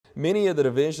many of the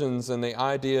divisions and the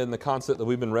idea and the concept that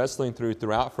we've been wrestling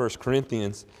throughout 1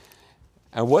 Corinthians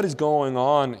and what is going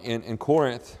on in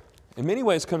Corinth, in many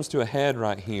ways comes to a head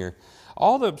right here.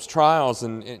 All the trials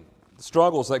and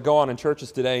struggles that go on in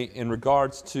churches today in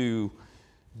regards to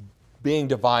being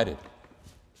divided.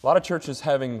 A lot of churches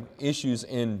having issues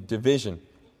in division.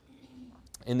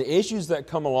 And the issues that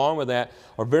come along with that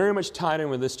are very much tied in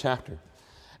with this chapter.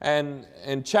 And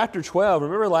in chapter 12,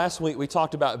 remember last week we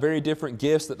talked about very different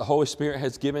gifts that the Holy Spirit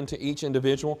has given to each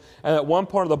individual. And that one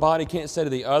part of the body can't say to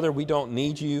the other, we don't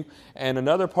need you. And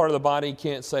another part of the body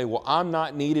can't say, well, I'm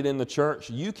not needed in the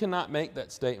church. You cannot make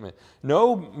that statement.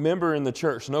 No member in the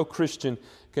church, no Christian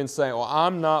can say, well,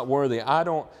 I'm not worthy.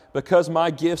 Because my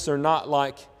gifts are not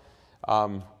like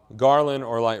Garland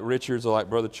or like Richard's or like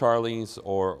Brother Charlie's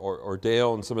or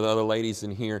Dale and some of the other ladies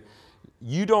in here.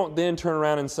 You don't then turn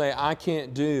around and say, I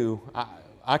can't do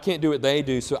what they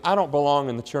do, so I don't belong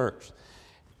in the church.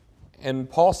 And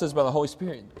Paul says by the Holy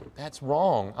Spirit, that's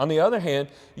wrong. On the other hand,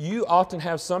 you often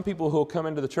have some people who will come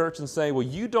into the church and say, well,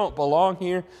 you don't belong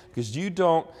here because you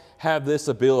don't have this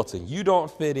ability. You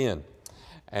don't fit in.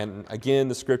 And again,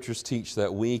 the Scriptures teach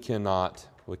that we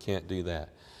can't do that.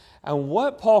 And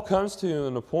what Paul comes to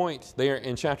in the point there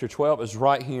in chapter 12 is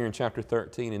right here in chapter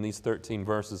 13, in these 13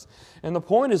 verses. And the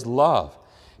point is love.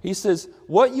 He says,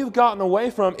 what you've gotten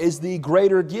away from is the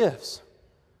greater gifts.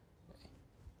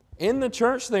 In the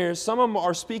church there, some of them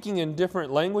are speaking in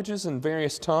different languages and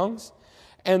various tongues,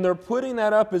 and they're putting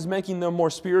that up as making them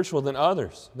more spiritual than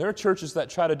others. There are churches that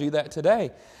try to do that today.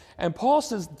 And Paul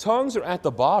says tongues are at the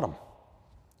bottom.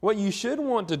 What you should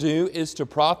want to do is to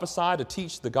prophesy, to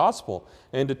teach the gospel,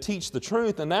 and to teach the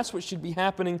truth, and that's what should be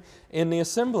happening in the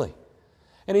assembly.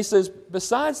 And he says,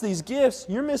 besides these gifts,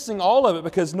 you're missing all of it,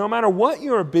 because no matter what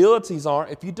your abilities are,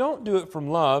 if you don't do it from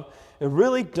love, it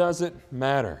really doesn't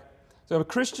matter. So a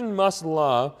Christian must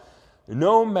love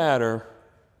no matter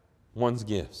one's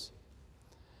gifts.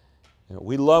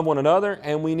 We love one another,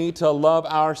 and we need to love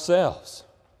ourselves.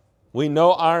 We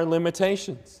know our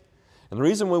limitations. And the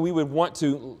reason why we would want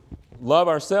to love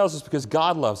ourselves is because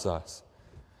God loves us.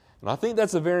 And I think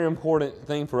that's a very important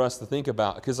thing for us to think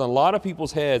about, because on a lot of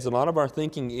people's heads, a lot of our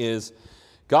thinking is,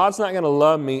 God's not going to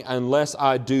love me unless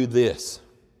I do this.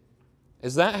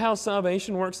 Is that how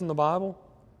salvation works in the Bible?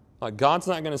 Like God's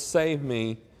not going to save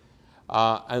me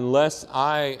unless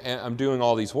I am doing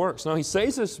all these works. No, He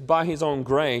saves us by His own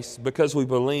grace because we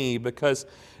believe, because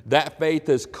that faith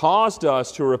has caused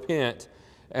us to repent,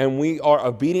 and we are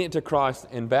obedient to Christ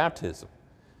in baptism.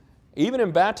 Even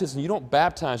in baptism, you don't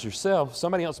baptize yourself.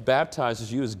 Somebody else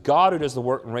baptizes you. It's God who does the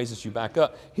work and raises you back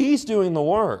up. He's doing the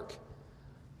work.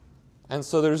 And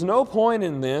so there's no point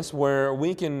in this where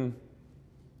we can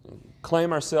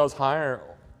claim ourselves higher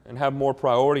and have more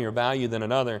priority or value than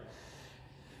another.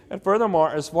 And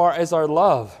furthermore, as far as our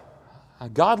love,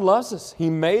 God loves us.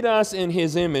 He made us in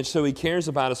His image, so He cares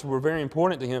about us. We're very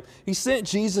important to Him. He sent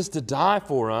Jesus to die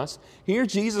for us. Here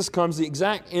Jesus comes, the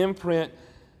exact imprint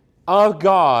of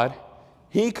God.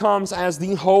 He comes as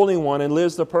the Holy One and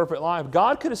lives the perfect life.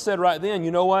 God could have said right then,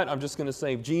 you know what, I'm just going to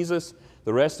save Jesus.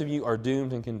 The rest of you are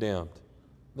doomed and condemned.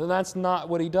 But that's not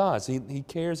what He does. He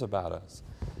cares about us.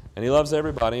 And He loves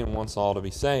everybody and wants all to be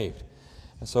saved.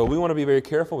 And so we want to be very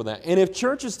careful with that. And if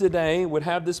churches today would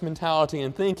have this mentality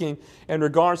and thinking in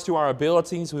regards to our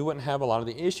abilities, we wouldn't have a lot of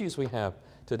the issues we have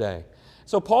today.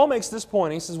 So Paul makes this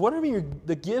point. He says, whatever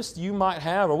the gifts you might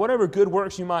have or whatever good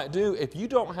works you might do, if you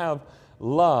don't have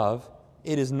love,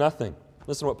 it is nothing.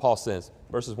 Listen to what Paul says,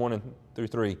 verses 1 through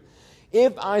 3.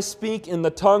 If I speak in the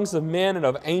tongues of men and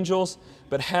of angels,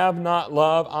 but have not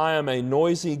love, I am a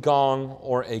noisy gong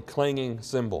or a clanging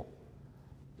cymbal.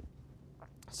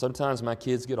 Sometimes my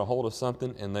kids get a hold of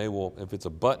something and they will, if it's a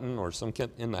button or some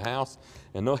kid in the house,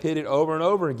 and they'll hit it over and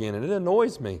over again, and it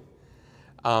annoys me.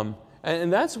 And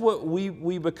that's what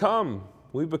we become.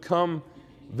 We become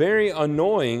very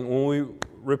annoying when we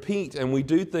repeat and we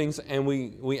do things and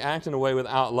we act in a way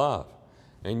without love.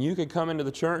 And you can come into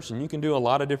the church and you can do a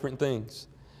lot of different things.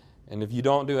 And if you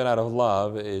don't do it out of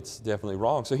love, it's definitely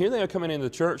wrong. So here they are coming into the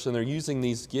church and they're using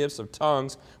these gifts of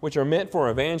tongues, which are meant for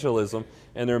evangelism,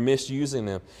 and they're misusing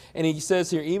them. And he says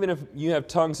here, even if you have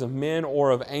tongues of men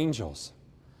or of angels.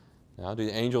 Now, do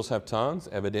the angels have tongues?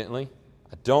 Evidently.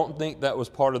 I don't think that was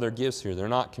part of their gifts here. They're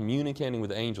not communicating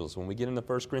with angels. When we get into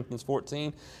 1 Corinthians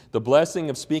 14, the blessing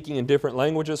of speaking in different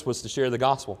languages was to share the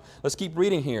gospel. Let's keep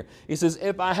reading here. He says,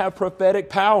 if I have prophetic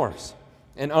powers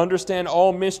and understand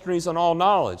all mysteries and all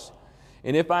knowledge,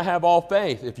 And if I have all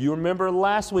faith, if you remember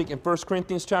last week in 1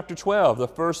 Corinthians chapter 12, the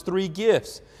first three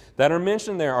gifts that are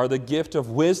mentioned there are the gift of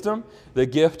wisdom, the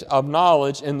gift of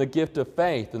knowledge, and the gift of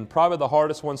faith. And probably the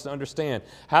hardest ones to understand.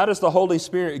 How does the Holy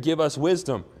Spirit give us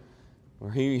wisdom?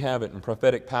 Well, here you have it in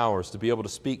prophetic powers to be able to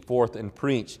speak forth and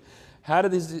preach. How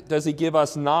does He give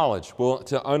us knowledge? Well,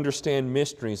 to understand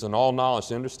mysteries and all knowledge,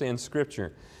 to understand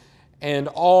Scripture. And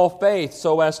all faith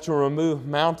so as to remove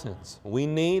mountains. We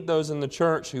need those in the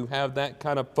church who have that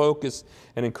kind of focus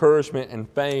and encouragement and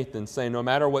faith and say, no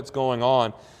matter what's going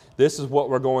on, this is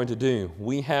what we're going to do.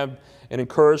 We have an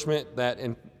encouragement that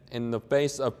in the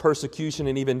face of persecution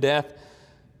and even death,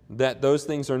 that those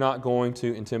things are not going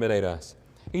to intimidate us.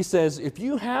 He says, if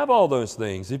you have all those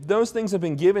things, if those things have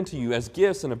been given to you as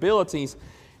gifts and abilities,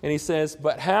 and he says,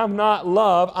 but have not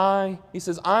love, he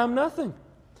says, I am nothing.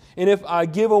 And if I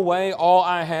give away all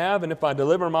I have, and if I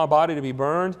deliver my body to be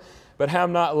burned, but have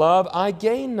not love, I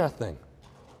gain nothing.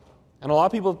 And a lot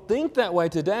of people think that way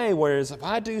today, whereas if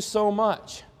I do so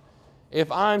much,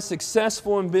 if I'm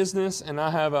successful in business and I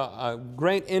have a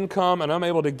great income and I'm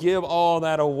able to give all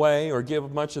that away or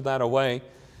give much of that away,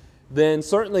 then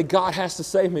certainly God has to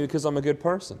save me because I'm a good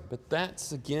person. But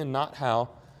that's, again, not how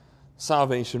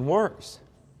salvation works.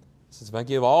 It says, if I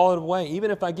give all it away,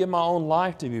 even if I give my own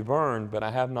life to be burned, but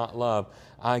I have not love,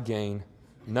 I gain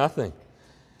nothing.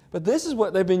 But this is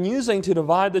what they've been using to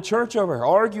divide the church over,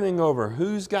 arguing over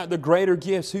who's got the greater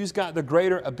gifts, who's got the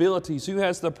greater abilities, who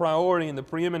has the priority and the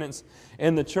preeminence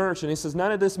in the church. And he says,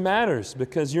 none of this matters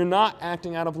because you're not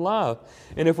acting out of love.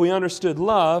 And if we understood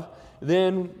love,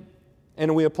 then,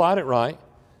 and we applied it right,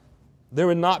 there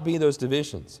would not be those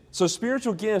divisions. So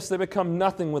spiritual gifts, they become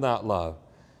nothing without love.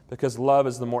 Because love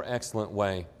is the more excellent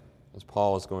way, as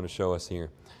Paul is going to show us here.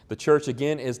 The church,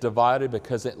 again, is divided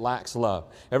because it lacks love.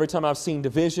 Every time I've seen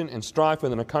division and strife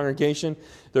within a congregation,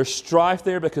 there's strife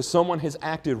there because someone has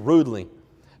acted rudely.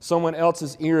 Someone else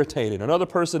is irritated. Another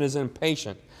person is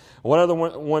impatient.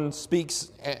 One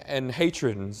speaks in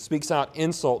hatred and speaks out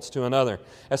insults to another.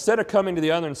 Instead of coming to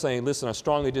the other and saying, listen, I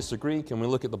strongly disagree. Can we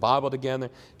look at the Bible together?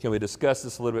 Can we discuss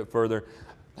this a little bit further?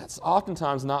 That's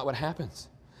oftentimes not what happens.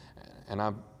 And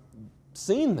I've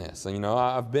seen this. You know,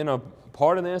 I've been a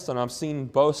part of this, and I've seen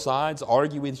both sides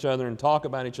argue with each other and talk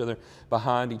about each other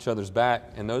behind each other's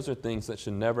back, and those are things that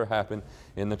should never happen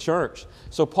in the church.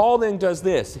 So Paul then does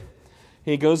this.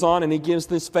 He goes on and he gives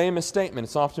this famous statement.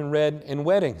 It's often read in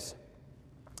weddings.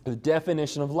 The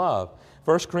definition of love.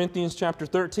 1 Corinthians chapter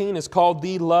 13 is called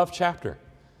the love chapter.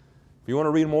 If you want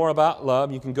to read more about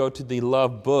love, you can go to the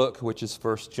love book, which is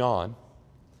 1 John.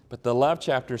 But the love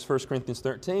chapter is 1 Corinthians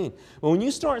 13. Well, when you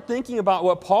start thinking about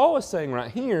what Paul is saying right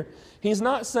here, he's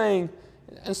not saying,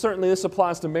 and certainly this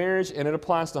applies to marriage, and it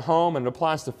applies to home, and it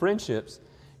applies to friendships.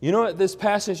 You know what this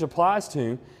passage applies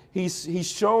to?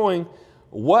 He's showing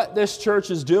what this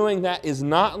church is doing that is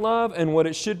not love, and what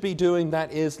it should be doing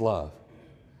that is love.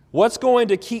 What's going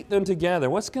to keep them together?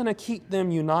 What's going to keep them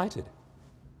united?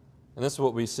 And this is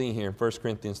what we see here in 1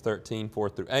 Corinthians 13, 4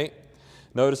 through 8.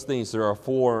 Notice these. There are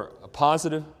 4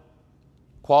 positive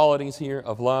qualities here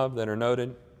of love that are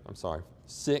noted.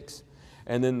 6.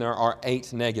 And then there are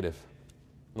 8 negative.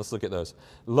 Let's look at those.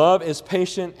 Love is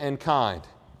patient and kind.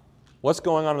 What's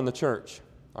going on in the church?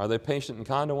 Are they patient and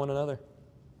kind to one another?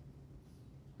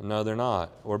 No, they're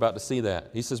not. We're about to see that.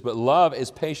 He says, but love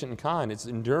is patient and kind. It's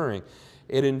enduring.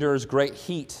 It endures great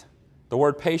heat. The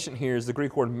word patient here is the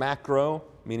Greek word makro,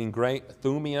 meaning great,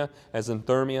 thumia, as in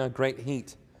thermia, great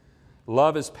heat.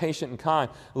 Love is patient and kind.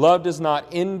 Love does not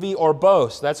envy or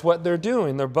boast. That's what they're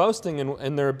doing. They're boasting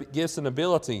in their gifts and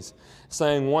abilities,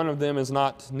 saying one of them is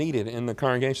not needed in the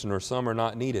congregation or some are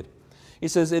not needed. He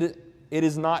says it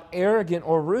is not arrogant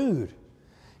or rude.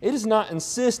 It does not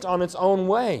insist on its own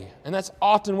way. And that's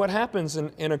often what happens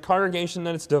in a congregation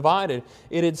that is divided.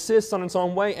 It insists on its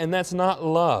own way, and that's not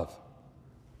love.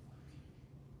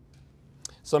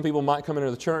 Some people might come into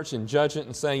the church and judge it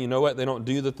and say, you know what, they don't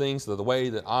do the things the way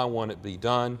that I want it to be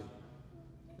done.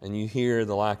 And you hear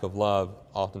the lack of love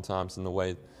oftentimes in the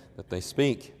way that they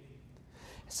speak.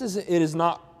 It says it is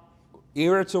not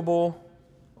irritable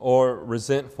or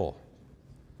resentful.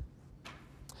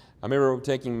 I remember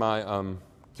taking my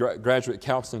graduate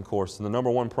counseling course, and the number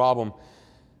one problem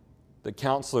that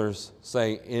counselors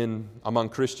say among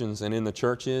Christians and in the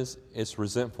church is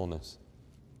resentfulness.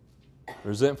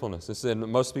 Resentfulness. They said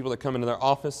most people that come into their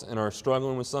office and are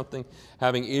struggling with something,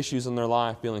 having issues in their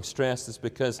life, feeling stressed, is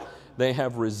because they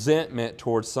have resentment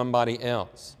towards somebody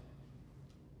else.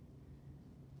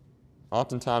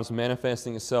 Oftentimes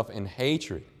manifesting itself in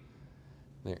hatred.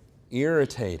 They're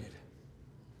irritated.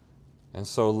 And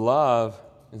so love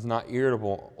is not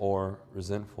irritable or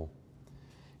resentful.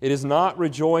 It is not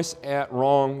rejoice at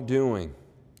wrongdoing.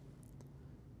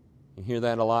 You hear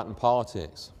that a lot in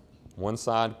politics. One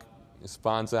side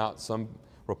finds out some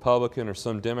Republican or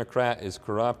some Democrat is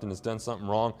corrupt and has done something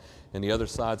wrong, and the other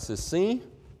side says, see?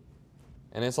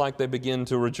 And it's like they begin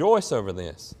to rejoice over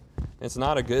this. It's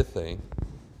not a good thing.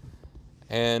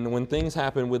 And when things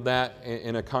happen with that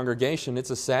in a congregation,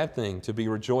 it's a sad thing to be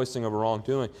rejoicing over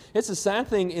wrongdoing. It's a sad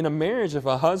thing in a marriage if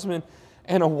a husband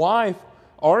and a wife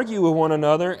argue with one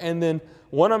another and then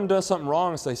one of them does something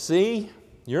wrong and say, see,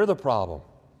 you're the problem.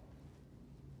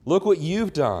 Look what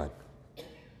you've done.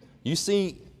 You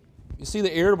see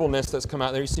the irritableness that's come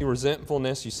out there. You see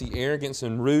resentfulness. You see arrogance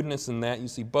and rudeness in that. You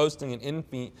see boasting and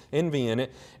envy in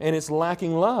it. And it's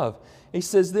lacking love. He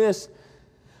says this,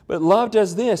 but love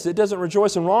does this. It doesn't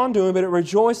rejoice in wrongdoing, but it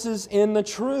rejoices in the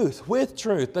truth, with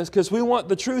truth. That's because we want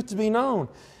the truth to be known.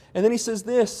 And then he says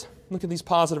this. Look at these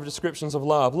positive descriptions of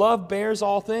love. Love bears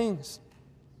all things.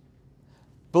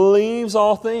 Believes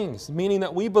all things, meaning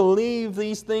that we believe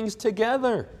these things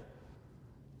together.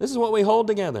 This is what we hold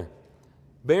together.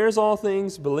 Bears all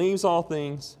things, believes all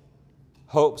things,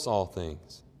 hopes all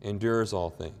things, endures all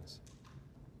things.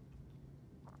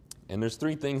 And there's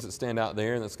three things that stand out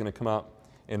there, and that's going to come out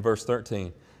in verse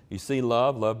 13. You see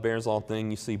love, love bears all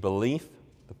things. You see belief,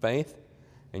 the faith,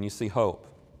 and you see hope.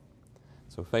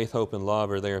 So faith, hope, and love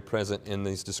are there present in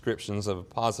these descriptions of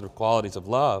positive qualities of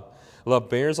love. Love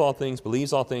bears all things,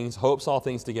 believes all things, hopes all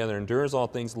things together, endures all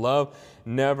things. Love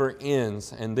never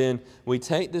ends. And then we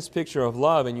take this picture of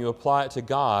love and you apply it to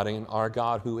God and our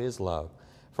God who is love.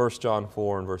 1 John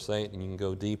 4 and verse 8, and you can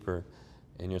go deeper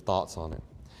in your thoughts on it.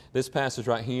 This passage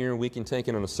right here, we can take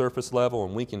it on a surface level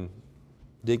and we can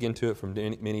dig into it from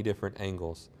many different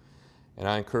angles. And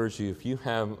I encourage you, if you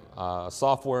have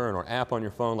software or app on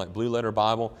your phone like Blue Letter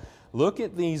Bible, look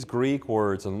at these Greek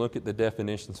words and look at the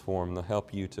definitions for them. They'll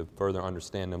help you to further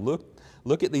understand them.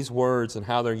 Look at these words and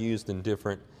how they're used in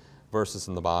different verses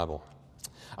in the Bible.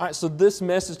 All right, so this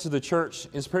message to the church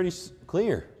is pretty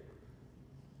clear.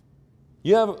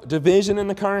 You have division in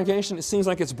the congregation. It seems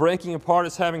like it's breaking apart.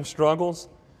 It's having struggles.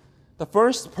 The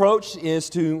first approach is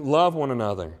to love one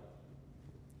another.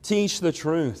 Teach the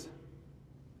truth.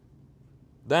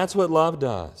 That's what love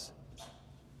does.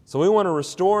 So we want to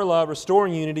restore love, restore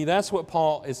unity. That's what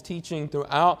Paul is teaching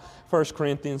throughout 1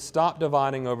 Corinthians. Stop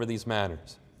dividing over these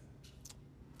matters.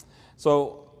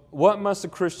 So what must a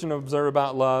Christian observe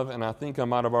about love? And I think I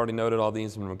might have already noted all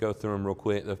these. I'm going to go through them real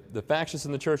quick. The factions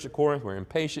in the church at Corinth were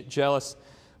impatient, jealous,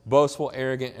 boastful,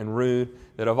 arrogant, and rude.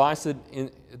 The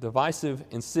divisive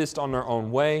insist on their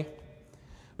own way.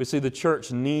 We see the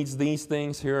church needs these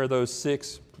things. Here are those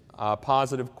 6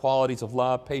 positive qualities of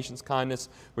love: patience, kindness,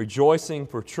 rejoicing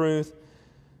for truth,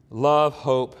 love,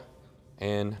 hope,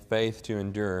 and faith to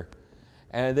endure.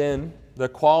 And then the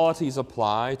qualities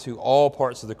apply to all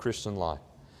parts of the Christian life.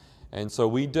 And so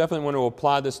we definitely want to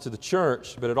apply this to the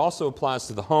church, but it also applies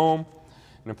to the home,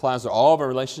 and applies to all of our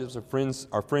relationships,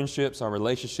 our friendships, our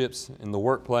relationships in the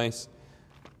workplace.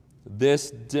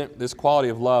 This quality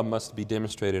of love must be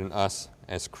demonstrated in us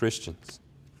as Christians.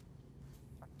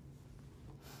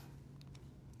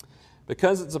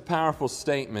 Because it's a powerful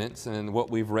statement, and what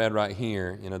we've read right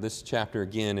here, this chapter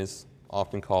again is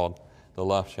often called the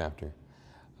love chapter.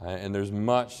 And there's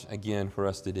much, again, for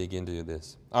us to dig into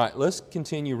this. All right, let's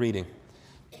continue reading.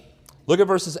 Look at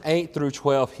verses 8 through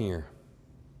 12 here.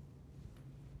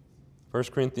 1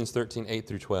 Corinthians 13, 8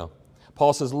 through 12.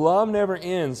 Paul says, love never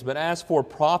ends, but as for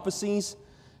prophecies,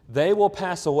 they will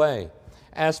pass away.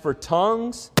 As for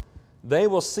tongues, they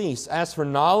will cease. As for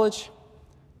knowledge,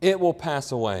 it will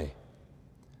pass away.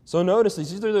 So notice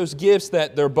these are those gifts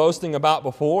that they're boasting about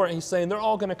before, and he's saying they're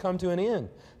all going to come to an end.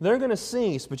 They're going to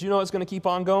cease, but you know what's going to keep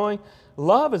on going?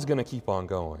 Love is going to keep on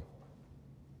going.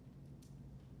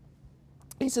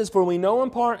 He says, for we know in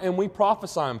part and we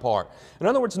prophesy in part. In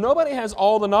other words, nobody has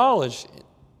all the knowledge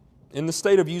in the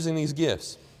state of using these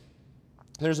gifts.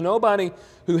 There's nobody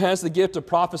who has the gift of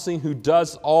prophecy who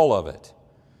does all of it,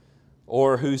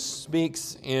 or who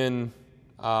speaks in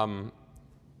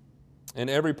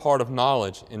every part of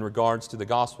knowledge in regards to the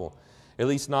gospel. At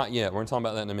least not yet. We're going to talk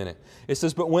about that in a minute. It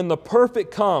says, but when the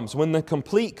perfect comes, when the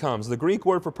complete comes, the Greek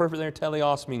word for perfect there,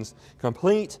 teleos, means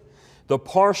complete, the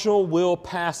partial will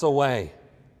pass away.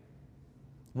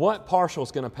 What partial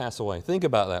is going to pass away? Think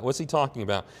about that. What's he talking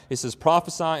about? He says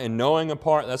prophesy and knowing a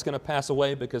part, that's going to pass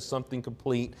away because something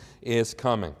complete is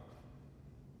coming.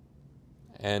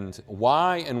 And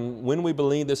why and when we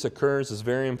believe this occurs is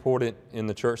very important in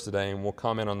the church today, and we'll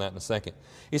comment on that in a second.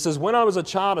 He says, when I was a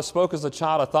child, I spoke as a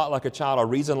child, I thought like a child, I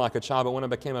reasoned like a child, but when I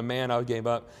became a man, I gave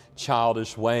up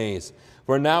childish ways.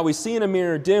 For now we see in a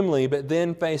mirror dimly, but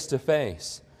then face to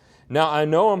face. Now I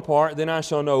know in part, then I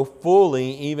shall know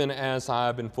fully, even as I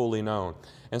have been fully known.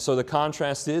 And so the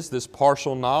contrast is this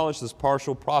partial knowledge, this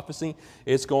partial prophecy,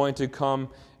 it's going to come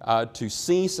to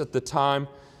cease at the time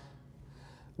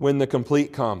when the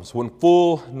complete comes, when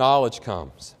full knowledge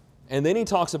comes. And then he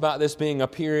talks about this being a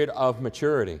period of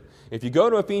maturity. If you go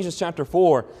to Ephesians chapter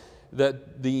 4,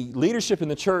 that the leadership in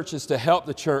the church is to help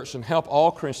the church and help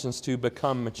all Christians to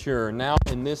become mature now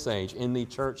in this age, in the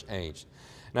church age.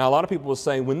 Now, a lot of people will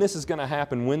say when this is going to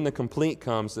happen, when the complete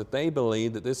comes, that they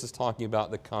believe that this is talking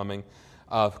about the coming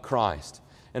of Christ.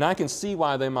 And I can see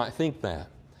why they might think that.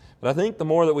 But I think the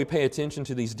more that we pay attention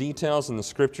to these details in the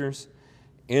Scriptures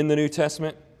in the New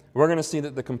Testament, we're going to see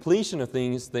that the completion of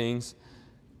these things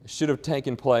should have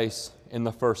taken place in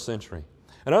the first century.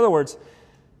 In other words,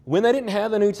 when they didn't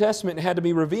have the New Testament, it had to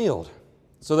be revealed.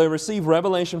 So they received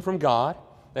revelation from God.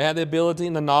 They had the ability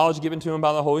and the knowledge given to them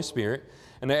by the Holy Spirit,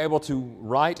 and they're able to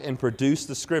write and produce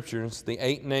the Scriptures, the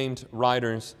 8 named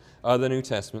writers of the New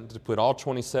Testament, to put all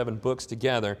 27 books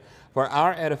together for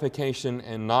our edification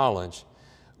and knowledge,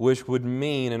 which would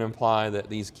mean and imply that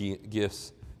these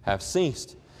gifts have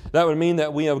ceased. That would mean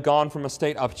that we have gone from a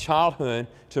state of childhood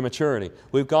to maturity.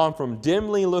 We've gone from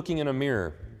dimly looking in a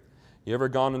mirror. You ever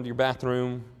gone into your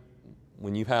bathroom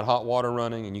when you've had hot water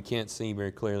running and you can't see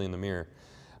very clearly in the mirror?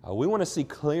 We want to see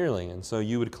clearly, and so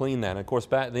you would clean that. And of course,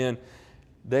 back then,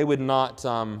 they would not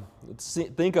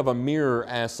think of a mirror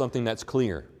as something that's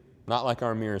clear, not like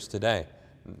our mirrors today.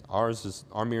 Our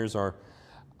mirrors are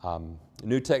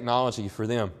new technology for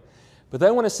them. But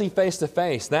they want to see face to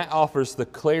face. That offers the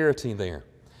clarity there.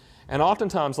 And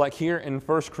oftentimes, like here in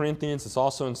 1 Corinthians, it's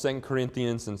also in 2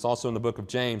 Corinthians, and it's also in the book of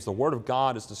James, the Word of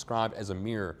God is described as a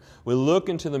mirror. We look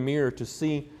into the mirror to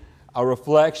see a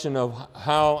reflection of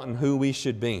how and who we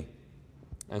should be.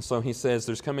 And so he says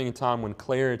there's coming a time when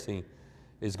clarity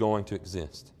is going to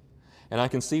exist. And I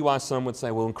can see why some would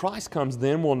say, well, when Christ comes,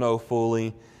 then we'll know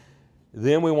fully.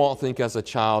 Then we won't think as a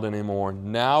child anymore.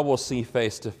 Now we'll see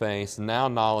face to face. Now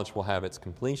knowledge will have its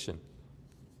completion.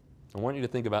 I want you to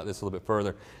think about this a little bit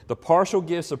further. The partial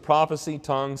gifts of prophecy,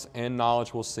 tongues, and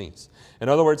knowledge will cease. In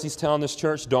other words, he's telling this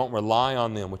church, don't rely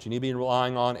on them. What you need to be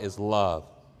relying on is love.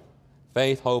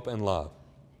 Faith, hope, and love.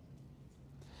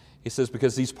 He says,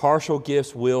 because these partial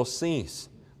gifts will cease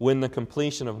when the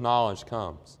completion of knowledge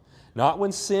comes. Not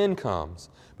when sin comes,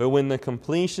 but when the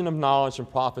completion of knowledge and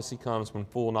prophecy comes, when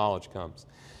full knowledge comes.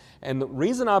 And the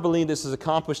reason I believe this is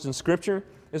accomplished in Scripture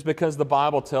is because the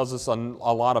Bible tells us a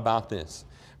lot about this.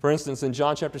 For instance, in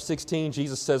John chapter 16,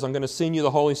 Jesus says, I'm going to send you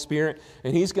the Holy Spirit,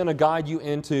 and He's going to guide you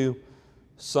into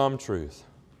some truth.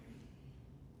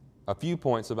 A few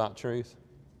points about truth.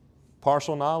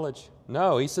 Partial knowledge?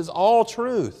 No, He says all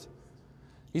truth.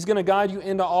 He's going to guide you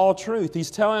into all truth. He's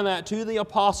telling that to the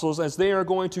apostles as they are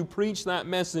going to preach that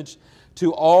message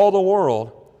to all the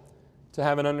world to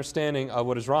have an understanding of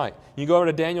what is right. You go over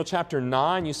to Daniel chapter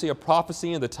 9, you see a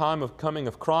prophecy of the time of coming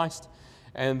of Christ,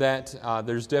 and that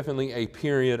there's definitely a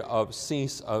period of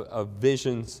cease of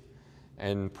visions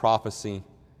and prophecy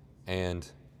and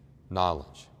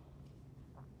knowledge.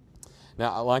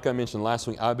 Now, like I mentioned last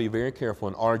week, I'd be very careful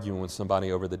in arguing with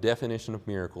somebody over the definition of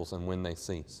miracles and when they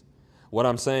cease. What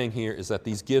I'm saying here is that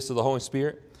these gifts of the Holy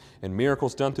Spirit and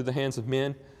miracles done through the hands of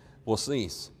men will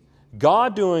cease.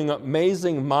 God doing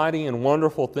amazing, mighty, and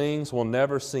wonderful things will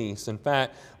never cease. In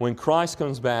fact, when Christ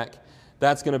comes back,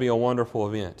 that's going to be a wonderful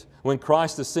event. When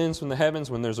Christ ascends from the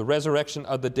heavens, when there's a resurrection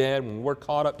of the dead, when we're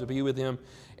caught up to be with Him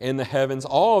in the heavens,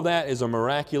 all of that is a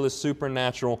miraculous,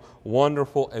 supernatural,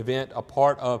 wonderful event, a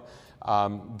part of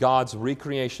God's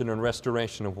recreation and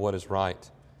restoration of what is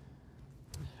right.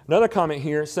 Another comment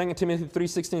here, 2 Timothy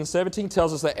 3:16 and 17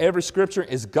 tells us that every Scripture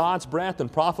is God's breath and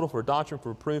profitable for doctrine, for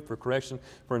reproof, for correction,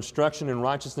 for instruction in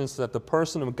righteousness, that the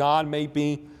person of God may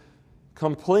be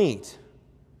complete,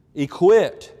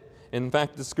 equipped. In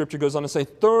fact, the Scripture goes on to say,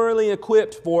 thoroughly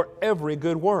equipped for every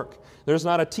good work. There's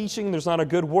not a teaching, there's not a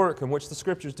good work in which the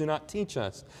Scriptures do not teach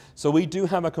us. So we do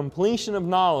have a completion of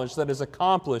knowledge that is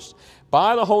accomplished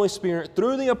by the Holy Spirit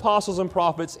through the apostles and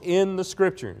prophets in the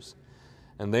Scriptures.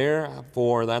 And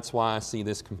therefore, that's why I see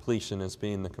this completion as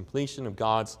being the completion of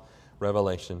God's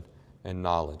revelation and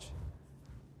knowledge.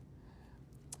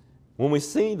 When we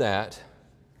see that,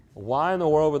 why in the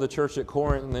world would the church at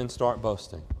Corinth then start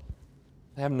boasting?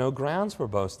 They have no grounds for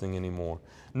boasting anymore.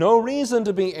 No reason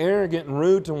to be arrogant and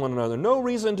rude to one another. No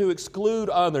reason to exclude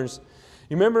others.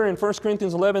 You remember in 1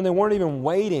 Corinthians 11, they weren't even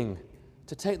waiting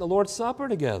to take the Lord's Supper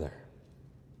together.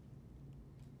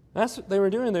 That's what they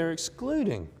were doing. They were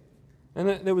excluding. And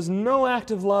there was no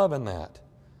active love in that.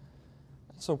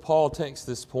 So Paul takes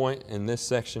this point in this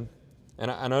section. And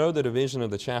I know the division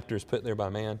of the chapter is put there by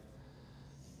man.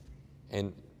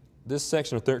 And this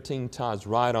section of 13 ties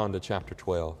right on to chapter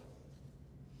 12.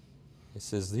 It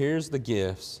says, here's the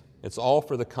gifts. It's all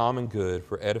for the common good,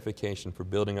 for edification, for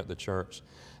building up the church.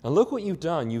 And look what you've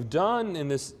done.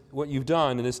 What you've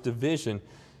done in this division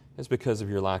is because of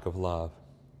your lack of love.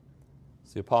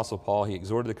 It's the Apostle Paul, he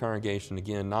exhorted the congregation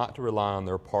again not to rely on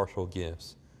their partial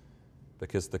gifts,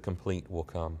 because the complete will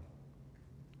come.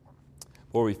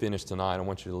 Before we finish tonight, I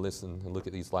want you to listen and look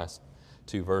at these last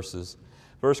two verses.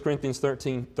 1 Corinthians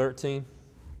 13:13,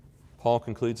 Paul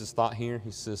concludes his thought here.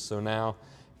 He says, so now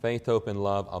faith, hope, and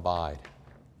love abide.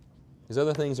 These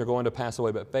other things are going to pass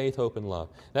away, but faith, hope, and love.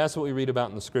 That's what we read about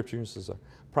in the Scriptures as our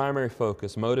primary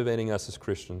focus, motivating us as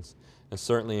Christians, and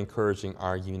certainly encouraging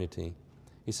our unity.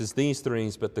 He says these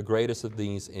three, but the greatest of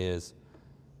these is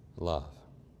love.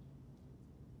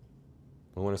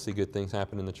 We want to see good things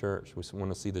happen in the church. We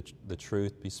want to see the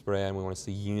truth be spread. We want to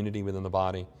see unity within the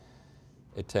body.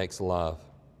 It takes love.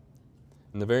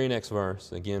 In the very next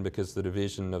verse, again, because the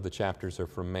division of the chapters are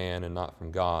from man and not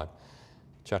from God,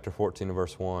 chapter 14 and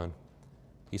verse 1,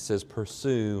 he says,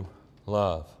 pursue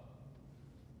love.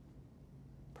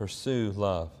 Pursue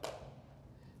love.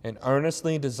 And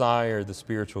earnestly desire the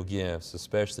spiritual gifts,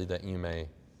 especially that you may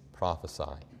prophesy.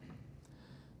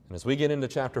 And as we get into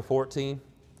chapter 14,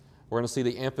 we're going to see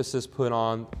the emphasis put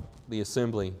on the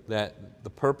assembly, that the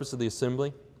purpose of the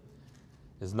assembly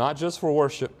is not just for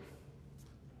worship,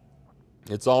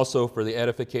 it's also for the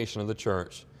edification of the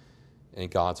church in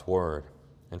God's Word.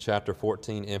 And chapter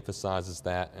 14 emphasizes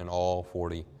that in all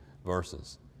 40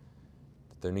 verses.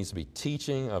 There needs to be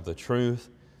teaching of the truth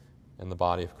in the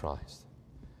body of Christ.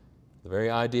 The very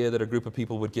idea that a group of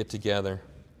people would get together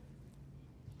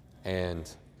and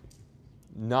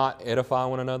not edify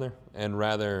one another and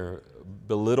rather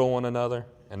belittle one another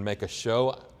and make a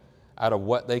show out of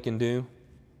what they can do,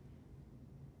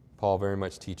 Paul very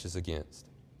much teaches against.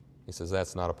 He says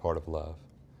that's not a part of love.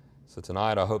 So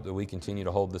tonight I hope that we continue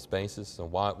to hold this basis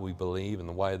on why we believe and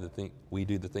the way that we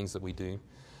do the things that we do,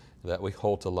 that we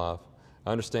hold to love,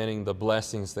 understanding the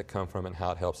blessings that come from it and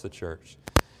how it helps the church.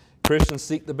 Christians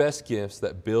seek the best gifts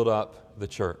that build up the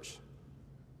church,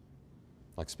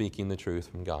 like speaking the truth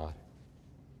from God.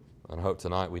 And I hope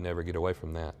tonight we never get away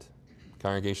from that.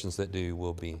 Congregations that do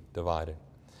will be divided.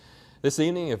 This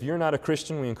evening, if you're not a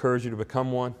Christian, we encourage you to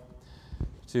become one,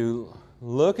 to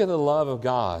look at the love of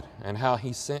God and how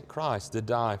He sent Christ to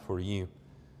die for you.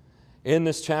 In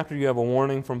this chapter, you have a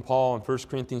warning from Paul in 1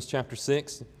 Corinthians chapter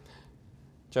 6,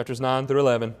 chapters 9 through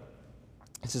 11.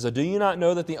 It says, do you not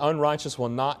know that the unrighteous will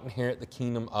not inherit the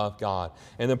kingdom of God?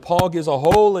 And then Paul gives a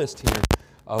whole list here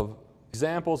of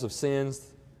examples of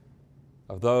sins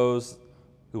of those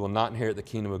who will not inherit the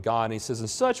kingdom of God. And he says, and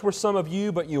such were some of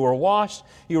you, but you were washed,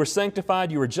 you were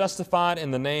sanctified, you were justified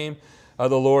in the name of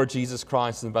the Lord Jesus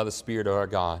Christ and by the Spirit of our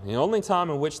God. And the only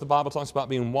time in which the Bible talks about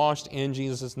being washed in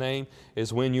Jesus' name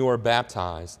is when you are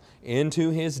baptized into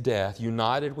His death,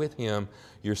 united with Him.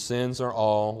 Your sins are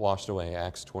all washed away.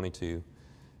 Acts 22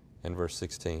 and verse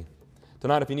 16.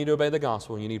 Tonight, if you need to obey the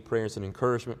gospel and you need prayers and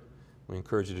encouragement, we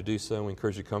encourage you to do so. We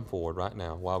encourage you to come forward right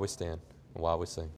now while we stand and while we sing.